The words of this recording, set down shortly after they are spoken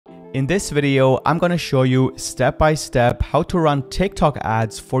In this video, I'm going to show you step by step how to run TikTok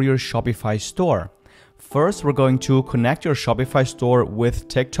ads for your Shopify store. First, we're going to connect your Shopify store with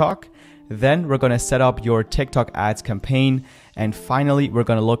TikTok. Then we're going to set up your TikTok ads campaign. And finally, we're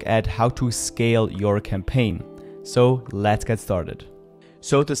going to look at how to scale your campaign. So let's get started.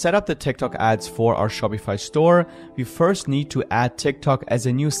 So to set up the TikTok ads for our Shopify store, we first need to add TikTok as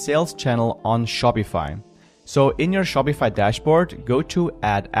a new sales channel on Shopify. So in your Shopify dashboard, go to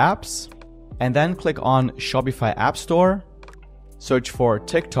Add Apps and then click on Shopify App Store, search for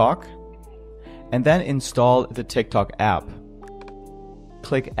TikTok, and then install the TikTok app.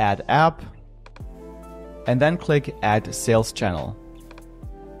 Click Add App, and then click Add Sales Channel.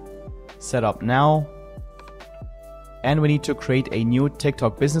 Set up now. And we need to create a new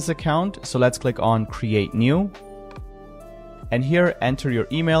TikTok business account. So let's click on Create New. And here, enter your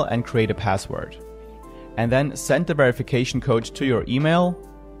email and create a password. And then send the verification code to your email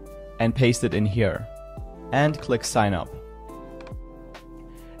and paste it in here. And click Sign Up.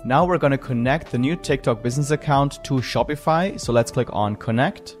 Now we're going to connect the new TikTok business account to Shopify. So let's click on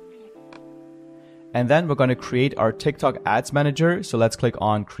Connect. And then we're going to create our TikTok Ads Manager. So let's click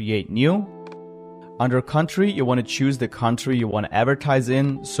on Create New. Under Country, you want to choose the country you want to advertise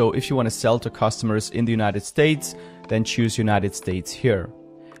in. So if you want to sell to customers in the United States, then choose United States here.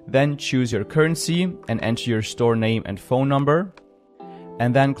 Then choose your currency and enter your store name and phone number.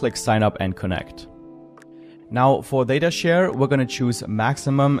 And then click Sign Up and Connect. Now for data share, we're going to choose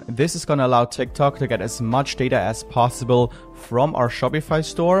maximum. This is going to allow TikTok to get as much data as possible from our Shopify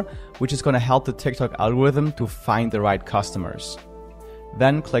store, which is going to help the TikTok algorithm to find the right customers.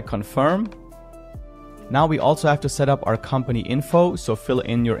 Then click Confirm. Now we also have to set up our company info, so fill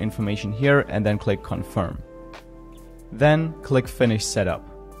in your information here and then click Confirm. Then click Finish Setup.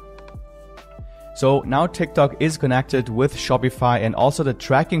 So now TikTok is connected with Shopify and also the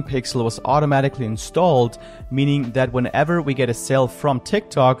tracking pixel was automatically installed, meaning that whenever we get a sale from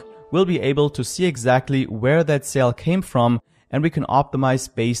TikTok, we'll be able to see exactly where that sale came from and we can optimize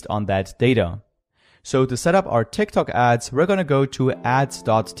based on that data. So to set up our TikTok ads, we're going to go to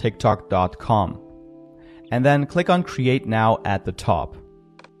ads.tiktok.com and then click on Create Now at the top.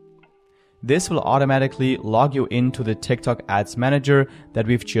 This will automatically log you into the TikTok Ads Manager that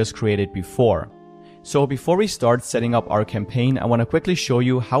we've just created before. So before we start setting up our campaign, I want to quickly show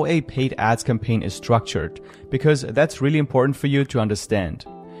you how a paid ads campaign is structured, because that's really important for you to understand.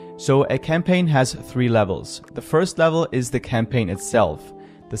 So a campaign has 3 levels. The first level is the campaign itself.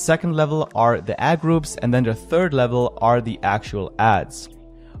 The second level are the ad groups, and then the third level are the actual ads.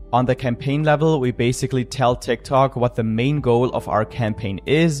 On the campaign level, we basically tell TikTok what the main goal of our campaign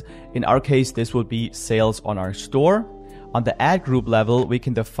is. In our case, this will be sales on our store. On the ad group level, we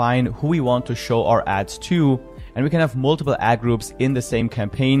can define who we want to show our ads to, and we can have multiple ad groups in the same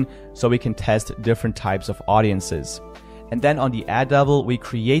campaign so we can test different types of audiences. And then on the ad level, we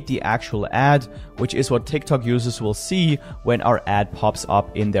create the actual ad, which is what TikTok users will see when our ad pops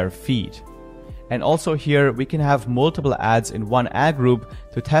up in their feed. And also here, we can have multiple ads in one ad group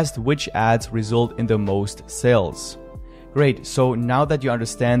to test which ads result in the most sales. Great, so now that you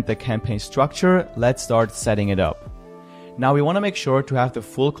understand the campaign structure, let's start setting it up. Now we want to make sure to have the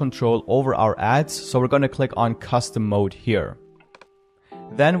full control over our ads, so we're going to click on Custom Mode here.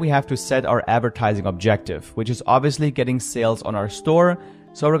 Then we have to set our advertising objective, which is obviously getting sales on our store,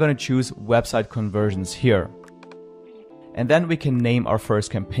 so we're going to choose Website Conversions here. And then we can name our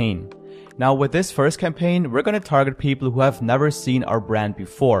first campaign. Now with this first campaign, we're going to target people who have never seen our brand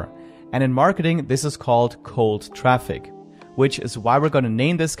before. And in marketing, this is called cold traffic, which is why we're going to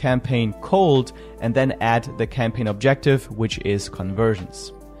name this campaign Cold and then add the campaign objective, which is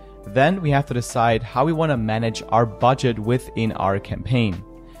conversions. Then we have to decide how we want to manage our budget within our campaign.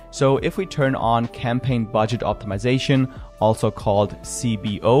 So if we turn on Campaign Budget Optimization, also called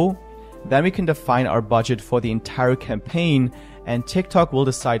CBO, then we can define our budget for the entire campaign, and TikTok will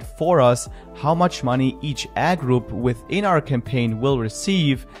decide for us how much money each ad group within our campaign will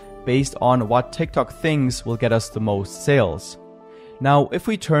receive based on what TikTok thinks will get us the most sales. Now, if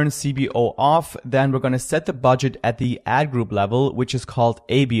we turn CBO off, then we're going to set the budget at the ad group level, which is called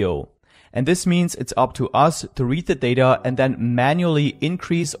ABO. And this means it's up to us to read the data and then manually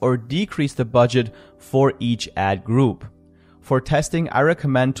increase or decrease the budget for each ad group. For testing, I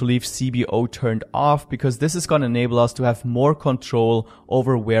recommend to leave CBO turned off because this is going to enable us to have more control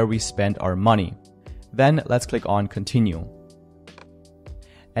over where we spend our money. Then let's click on Continue.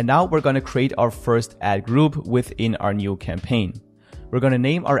 And now we're going to create our first ad group within our new campaign. We're going to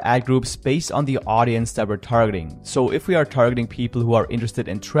name our ad groups based on the audience that we're targeting. So if we are targeting people who are interested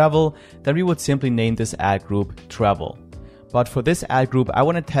in travel, then we would simply name this ad group Travel. But for this ad group, I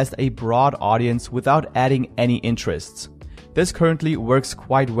want to test a broad audience without adding any interests. This currently works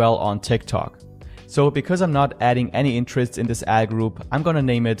quite well on TikTok. So because I'm not adding any interests in this ad group, I'm going to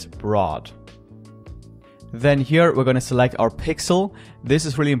name it broad. Then here we're going to select our pixel. This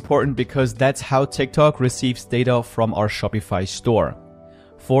is really important because that's how TikTok receives data from our Shopify store.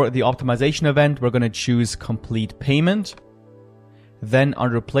 For the optimization event, we're going to choose complete payment. Then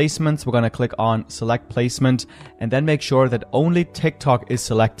under placements, we're going to click on select placement and then make sure that only TikTok is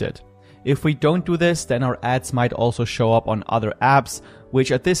selected. If we don't do this, then our ads might also show up on other apps,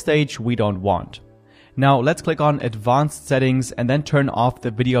 which at this stage we don't want. Now let's click on advanced settings and then turn off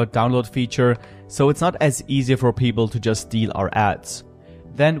the video download feature so it's not as easy for people to just steal our ads.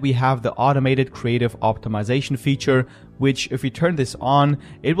 Then we have the automated creative optimization feature, which if we turn this on,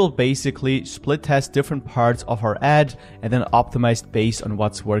 it will basically split test different parts of our ad and then optimize based on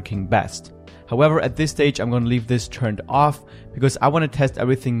what's working best. However, at this stage, I'm going to leave this turned off because I want to test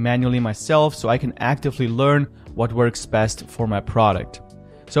everything manually myself so I can actively learn what works best for my product.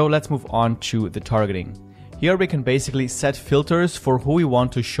 So let's move on to the targeting. Here we can basically set filters for who we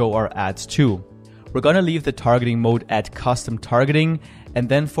want to show our ads to. We're going to leave the targeting mode at custom targeting, and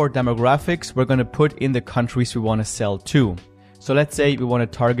then for demographics, we're going to put in the countries we want to sell to. So let's say we want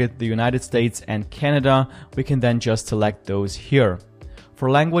to target the United States and Canada, we can then just select those here. For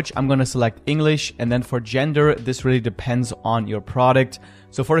language, I'm going to select English, and then for gender, this really depends on your product.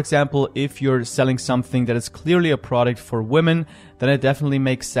 So for example, if you're selling something that is clearly a product for women, then it definitely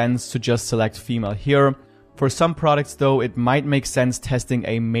makes sense to just select female here. For some products though, it might make sense testing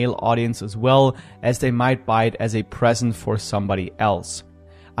a male audience as well, as they might buy it as a present for somebody else.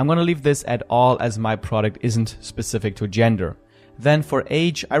 I'm going to leave this at all as my product isn't specific to gender. Then for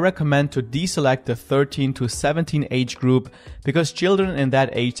age, I recommend to deselect the 13 to 17 age group because children in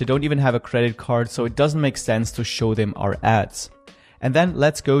that age, they don't even have a credit card, so it doesn't make sense to show them our ads. And then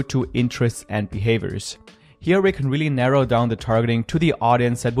let's go to interests and behaviors. Here we can really narrow down the targeting to the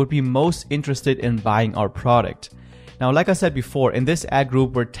audience that would be most interested in buying our product. Now, like I said before, in this ad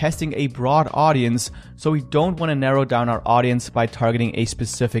group, we're testing a broad audience, so we don't want to narrow down our audience by targeting a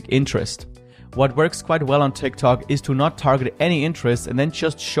specific interest. What works quite well on TikTok is to not target any interest and then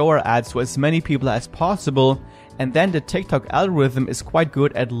just show our ads to as many people as possible. And then the TikTok algorithm is quite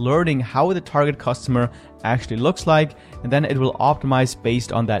good at learning how the target customer actually looks like, and then it will optimize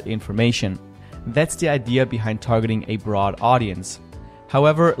based on that information. That's the idea behind targeting a broad audience.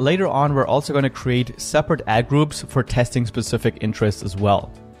 However, later on, we're also going to create separate ad groups for testing specific interests as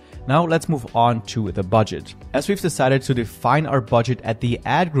well. Now let's move on to the budget. As we've decided to define our budget at the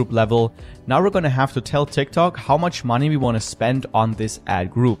ad group level, now we're going to have to tell TikTok how much money we want to spend on this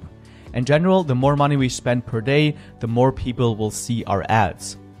ad group. In general, the more money we spend per day, the more people will see our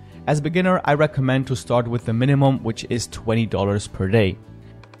ads. As a beginner, I recommend to start with the minimum, which is $20 per day.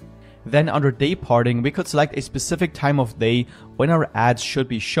 Then under day parting, we could select a specific time of day when our ads should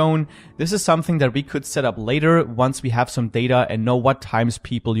be shown. This is something that we could set up later once we have some data and know what times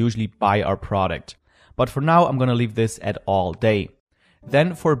people usually buy our product. But for now, I'm going to leave this at all day.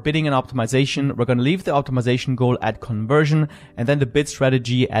 Then for bidding and optimization, we're going to leave the optimization goal at conversion and then the bid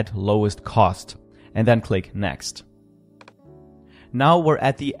strategy at lowest cost. And then click next. Now we're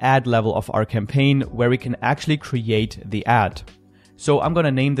at the ad level of our campaign where we can actually create the ad. So I'm going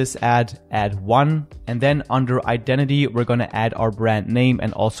to name this ad 1, and then under identity, we're going to add our brand name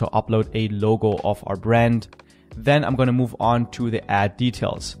and also upload a logo of our brand. Then I'm going to move on to the ad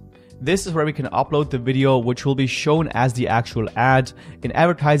details. This is where we can upload the video, which will be shown as the actual ad. In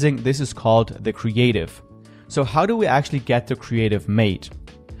advertising, this is called the creative. So how do we actually get the creative made?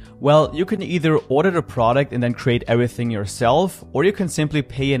 Well, you can either order the product and then create everything yourself, or you can simply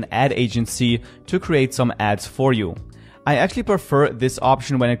pay an ad agency to create some ads for you. I actually prefer this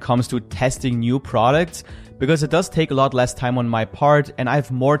option when it comes to testing new products because it does take a lot less time on my part and I have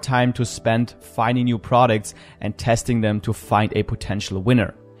more time to spend finding new products and testing them to find a potential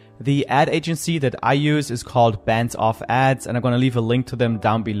winner. The ad agency that I use is called Bandsoffads, and I'm going to leave a link to them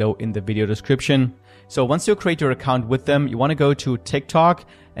down below in the video description. So once you create your account with them, you want to go to TikTok,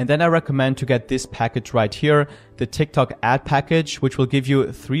 and then I recommend to get this package right here, the TikTok ad package, which will give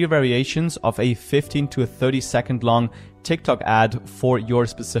you 3 variations of a 15 to 30 second long TikTok ad for your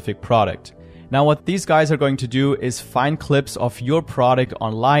specific product. Now what these guys are going to do is find clips of your product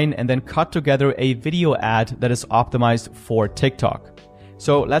online and then cut together a video ad that is optimized for TikTok.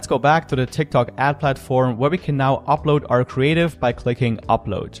 So let's go back to the TikTok ad platform where we can now upload our creative by clicking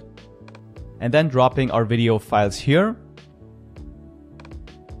upload. And then dropping our video files here.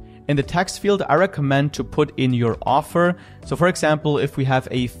 In the text field, I recommend to put in your offer. So for example, if we have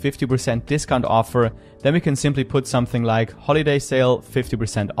a 50% discount offer, then we can simply put something like holiday sale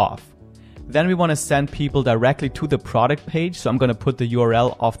 50% off. Then we want to send people directly to the product page. So I'm going to put the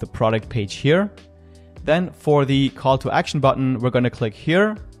URL of the product page here. Then for the call to action button, we're going to click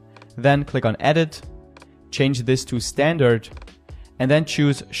here, then click on edit, change this to standard, and then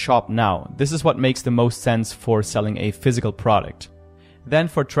choose shop now. This is what makes the most sense for selling a physical product. Then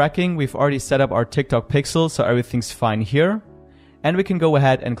for tracking, we've already set up our TikTok pixel, so everything's fine here. And we can go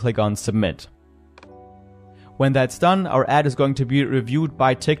ahead and click on submit. When that's done, our ad is going to be reviewed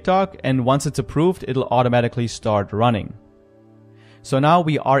by TikTok, and once it's approved, it'll automatically start running. So now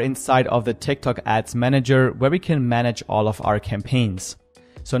we are inside of the TikTok Ads Manager where we can manage all of our campaigns.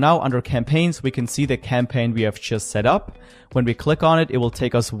 So now under campaigns, we can see the campaign we have just set up. When we click on it, it will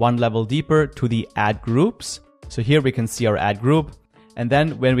take us one level deeper to the ad groups. So here we can see our ad group. And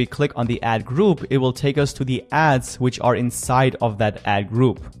then when we click on the ad group, it will take us to the ads which are inside of that ad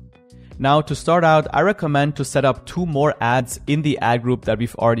group. Now to start out, I recommend to set up 2 more ads in the ad group that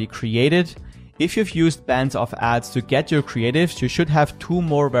we've already created. If you've used Bandsoffads to get your creatives, you should have 2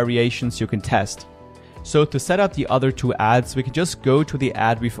 more variations you can test. So to set up the other 2 ads, we can just go to the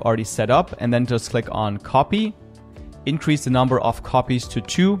ad we've already set up and then just click on copy, increase the number of copies to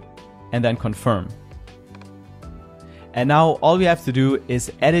 2, and then confirm. And now all we have to do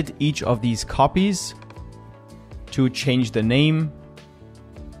is edit each of these copies to change the name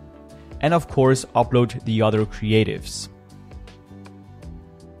and of course upload the other creatives.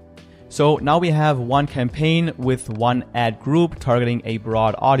 So now we have one campaign with one ad group targeting a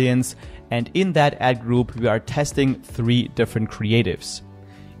broad audience, and in that ad group we are testing 3 different creatives.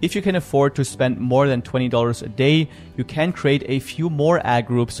 If you can afford to spend more than $20 a day, you can create a few more ad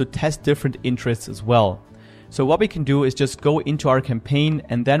groups to test different interests as well. So what we can do is just go into our campaign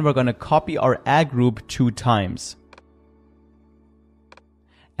and then we're going to copy our ad group 2 times.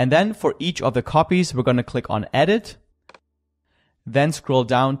 And then for each of the copies, we're going to click on edit, then scroll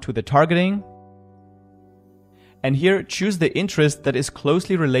down to the targeting. And here choose the interest that is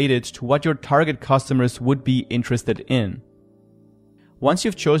closely related to what your target customers would be interested in. Once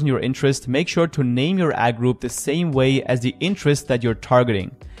you've chosen your interest, make sure to name your ad group the same way as the interest that you're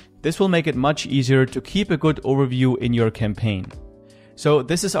targeting. This will make it much easier to keep a good overview in your campaign. So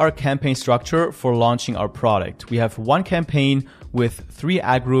this is our campaign structure for launching our product. We have one campaign with 3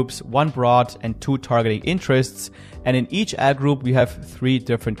 ad groups, 1 broad and 2 targeting interests. And in each ad group, we have 3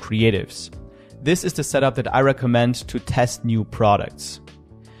 different creatives. This is the setup that I recommend to test new products.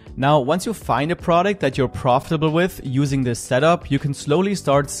 Now, once you find a product that you're profitable with using this setup, you can slowly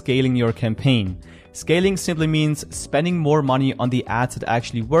start scaling your campaign. Scaling simply means spending more money on the ads that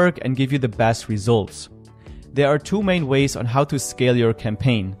actually work and give you the best results. There are 2 main ways on how to scale your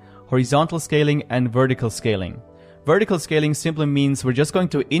campaign: horizontal scaling and vertical scaling. Vertical scaling simply means we're just going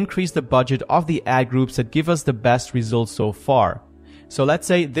to increase the budget of the ad groups that give us the best results so far. So let's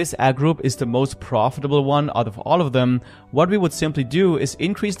say this ad group is the most profitable one out of all of them. What we would simply do is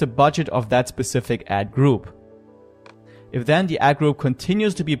increase the budget of that specific ad group. If then the ad group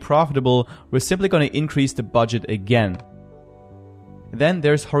continues to be profitable, we're simply going to increase the budget again. Then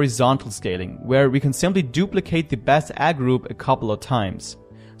there's horizontal scaling, where we can simply duplicate the best ad group a couple of times.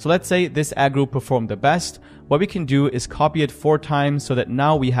 So let's say this ad group performed the best. What we can do is copy it 4 times so that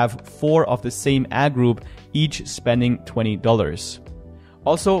now we have 4 of the same ad group, each spending $20.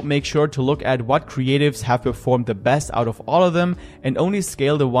 Also, make sure to look at what creatives have performed the best out of all of them and only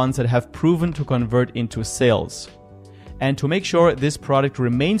scale the ones that have proven to convert into sales. And to make sure this product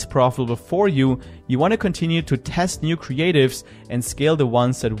remains profitable for you, you want to continue to test new creatives and scale the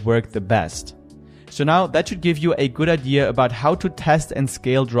ones that work the best. So now that should give you a good idea about how to test and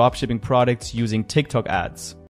scale dropshipping products using TikTok ads.